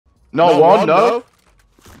Not one, no.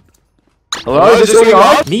 Hello, is this going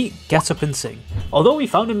on? Meet Get Up and Sing. Although we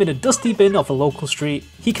found him in a dusty bin of a local street,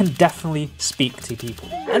 he can definitely speak to people.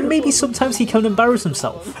 And maybe sometimes he can embarrass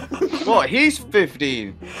himself. What, he's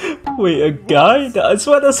 15? Wait, a guy? I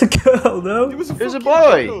swear that's a girl, no? It was a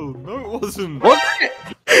boy! Girl. No, it wasn't. What?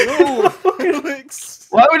 No, Alex.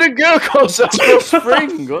 Why would a girl call Central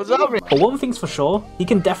Spring? What's that mean? But one thing's for sure, he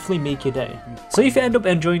can definitely make your day. So if you end up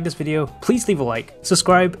enjoying this video, please leave a like,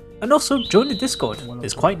 subscribe, and also join the Discord.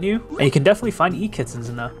 It's quite new, and you can definitely find EKITTENS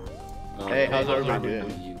in there. Hey, how's everybody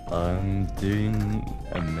doing? I'm doing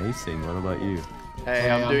amazing. What about you?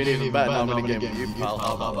 Hey, I'm doing even better now I'm in a game with you, pal.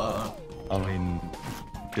 How about that? I mean,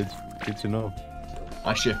 good to know.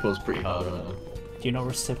 I ship us pretty hard right now. Do you not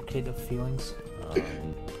reciprocate the feelings?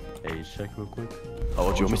 Age check real quick. How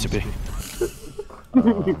old do you want me to be?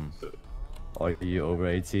 Are you over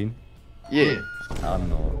 18? Yeah. I'm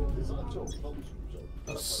not.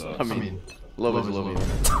 I mean, love is love.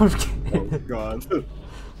 Oh god.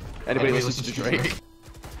 Anybody listen to Drake?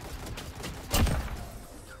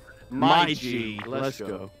 My G, let's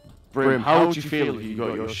go. Brim, how would you feel if you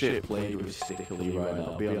got your shit played with Stickily right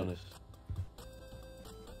now? Be honest.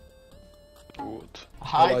 Good.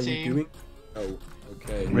 Hi, team. Oh,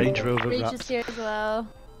 okay. Range Rover Breach rap. is here as well.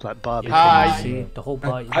 Like Barbie. Hi. See, the whole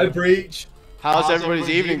party. Hi, Breach. How's everybody's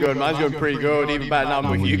evening going? Mine's going pretty good, even better now I'm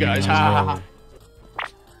with you guys. Ha ha ha.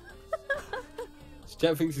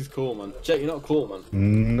 Jet thinks he's cool, man. Jet, you're not cool,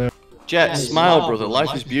 man. No. Jet, smile, brother.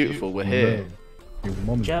 Life is beautiful. We're here. Your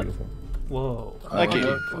mom's Jet. beautiful. Whoa. Thank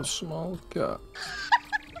you. A small cat.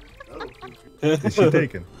 Is she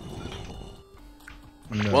taken?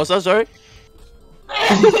 No. What's that, sorry?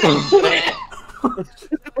 I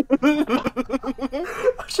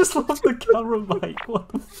just love the camera mic. What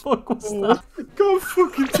the fuck was that? Got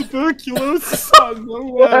fucking tuberculosis out of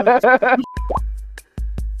nowhere.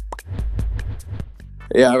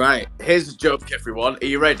 Yeah, right. Here's a joke, everyone. Are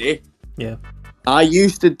you ready? Yeah. I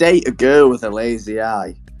used to date a girl with a lazy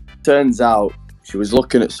eye. Turns out she was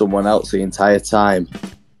looking at someone else the entire time.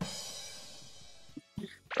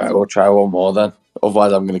 Right, we'll try one more then.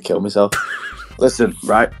 Otherwise, I'm going to kill myself. Listen,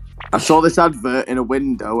 right. I saw this advert in a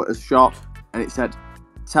window at a shop and it said,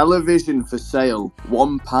 television for sale,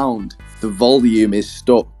 £1. The volume is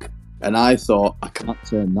stuck. And I thought, I can't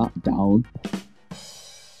turn that down.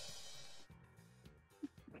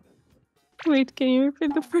 Wait, can you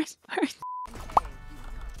repeat the first part?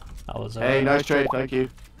 That was Hey, nice trade, thank you.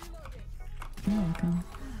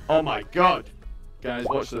 Oh my god! Guys,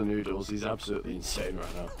 watch the noodles, he's absolutely insane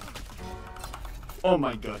right now. Oh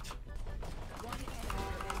my god.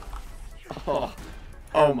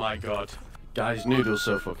 Oh my god. Guys, noodles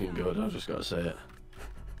so fucking good, I've just gotta say it.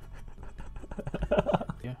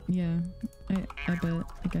 Yeah, I bet,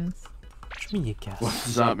 I guess. What do you mean you guess? What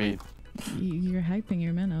does that mean? You're hyping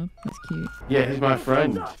your man up. That's cute. Yeah, he's my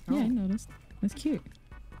friend. Yeah, I noticed. That's cute.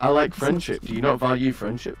 I like friendship. Do you not value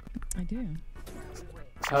friendship? I do.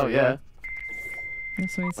 Hell yeah.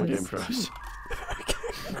 That's why it I'm getting says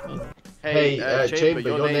impressed. Hey, Chamber,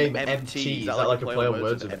 your name MT. Is that like a play on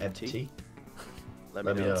words of MT? Let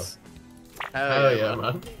me know. Hell yeah,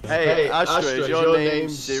 man. Hey, Astra, is your name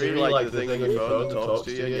Siri, like the thing on your phone that talks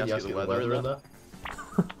to you and you ask the weather and that?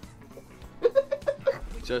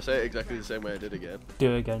 Should I say it exactly the same way I did again?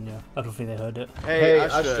 Do it again, yeah. I don't think they heard it. Hey,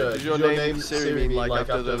 Astra, does your name Siri mean like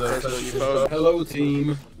after the person on your phone? Hello,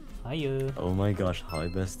 team. Hiya. Oh my gosh, hi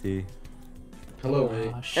bestie. Hello,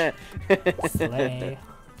 mate. Gosh. Slay.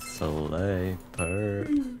 Slay, per.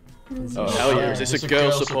 Oh hell yeah, is this a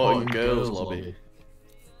girl supporting girls lobby?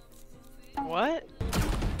 What?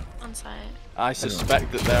 On site. I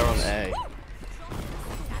suspect that they're on A.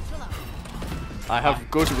 I have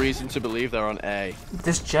good reason to believe they're on A.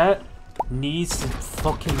 This Jet needs to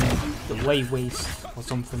fucking lay waste or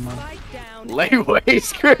something, man. Lay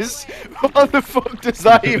waste, Chris? What the fuck does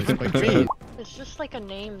that even mean? It's just like a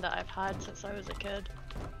name that I've had since I was a kid.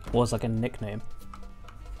 Was like a nickname.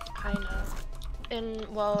 Kinda. In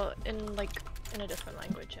a different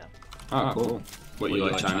language, yeah. Ah, cool. What, you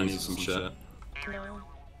like Chinese or some shit? No.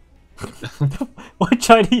 Why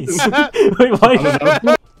Chinese? Wait,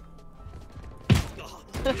 why?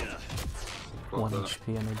 1 HP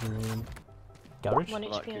in a dream. Garage? 1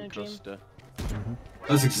 HP in a dream.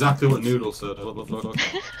 That's exactly what Noodle said. What the fuck?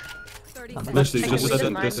 Literally just said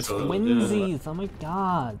in Discord. Twinsies, oh my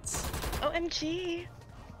god. OMG!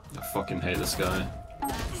 I fucking hate this guy.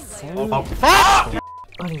 So...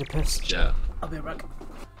 I need a piss. Yeah. I'll be right back.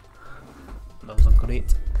 That was a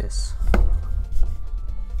great piss.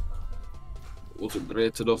 wasn't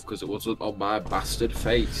great enough because it wasn't on my bastard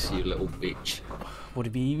face, you little bitch. Would it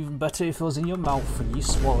be even better if it was in your mouth and you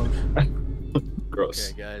swallowed?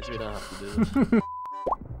 Gross. Okay, guys, we don't have to do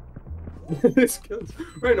this. This girl's...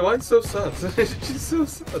 Right, no, I'm so sad. She's so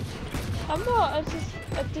sad. I'm not.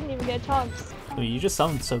 I didn't even get a chance. I mean, you just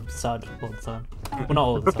sound so sad all the time. Well, not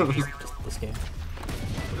all the time, just this game.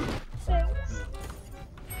 Thanks.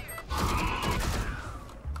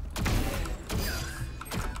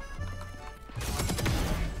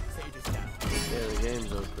 Yeah, the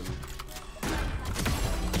game's open.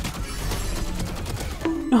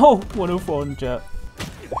 No! 104 on jet.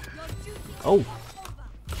 Oh!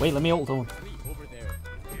 Wait, let me ult on.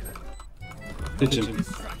 Kitchen.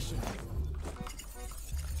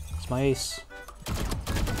 It's my ace.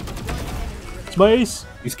 It's my ace!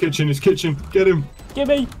 He's kitchen, get him! Get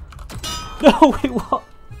me! No, wait, what?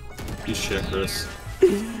 You shit, Chris.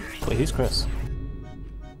 Wait, who's Chris?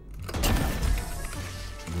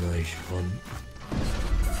 Nice one.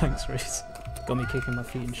 Thanks, Reese. Got me kicking my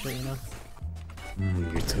feet and shit, you know?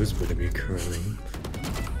 Your toes better be curling.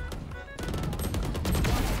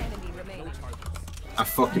 I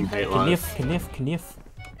fucking hate life. Kniff.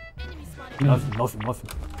 Nothing.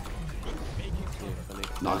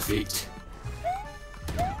 Nice feet.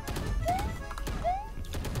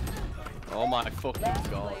 Oh my fucking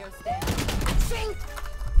god.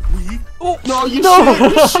 Oh no, you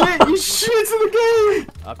shit in the game!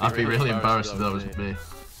 I'd be really embarrassed if that was me.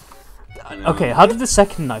 Okay, how did the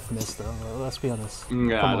second knife miss though? Let's be honest.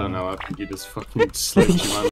 Yeah, Come I on. don't know, I think you just fucking slipped your man.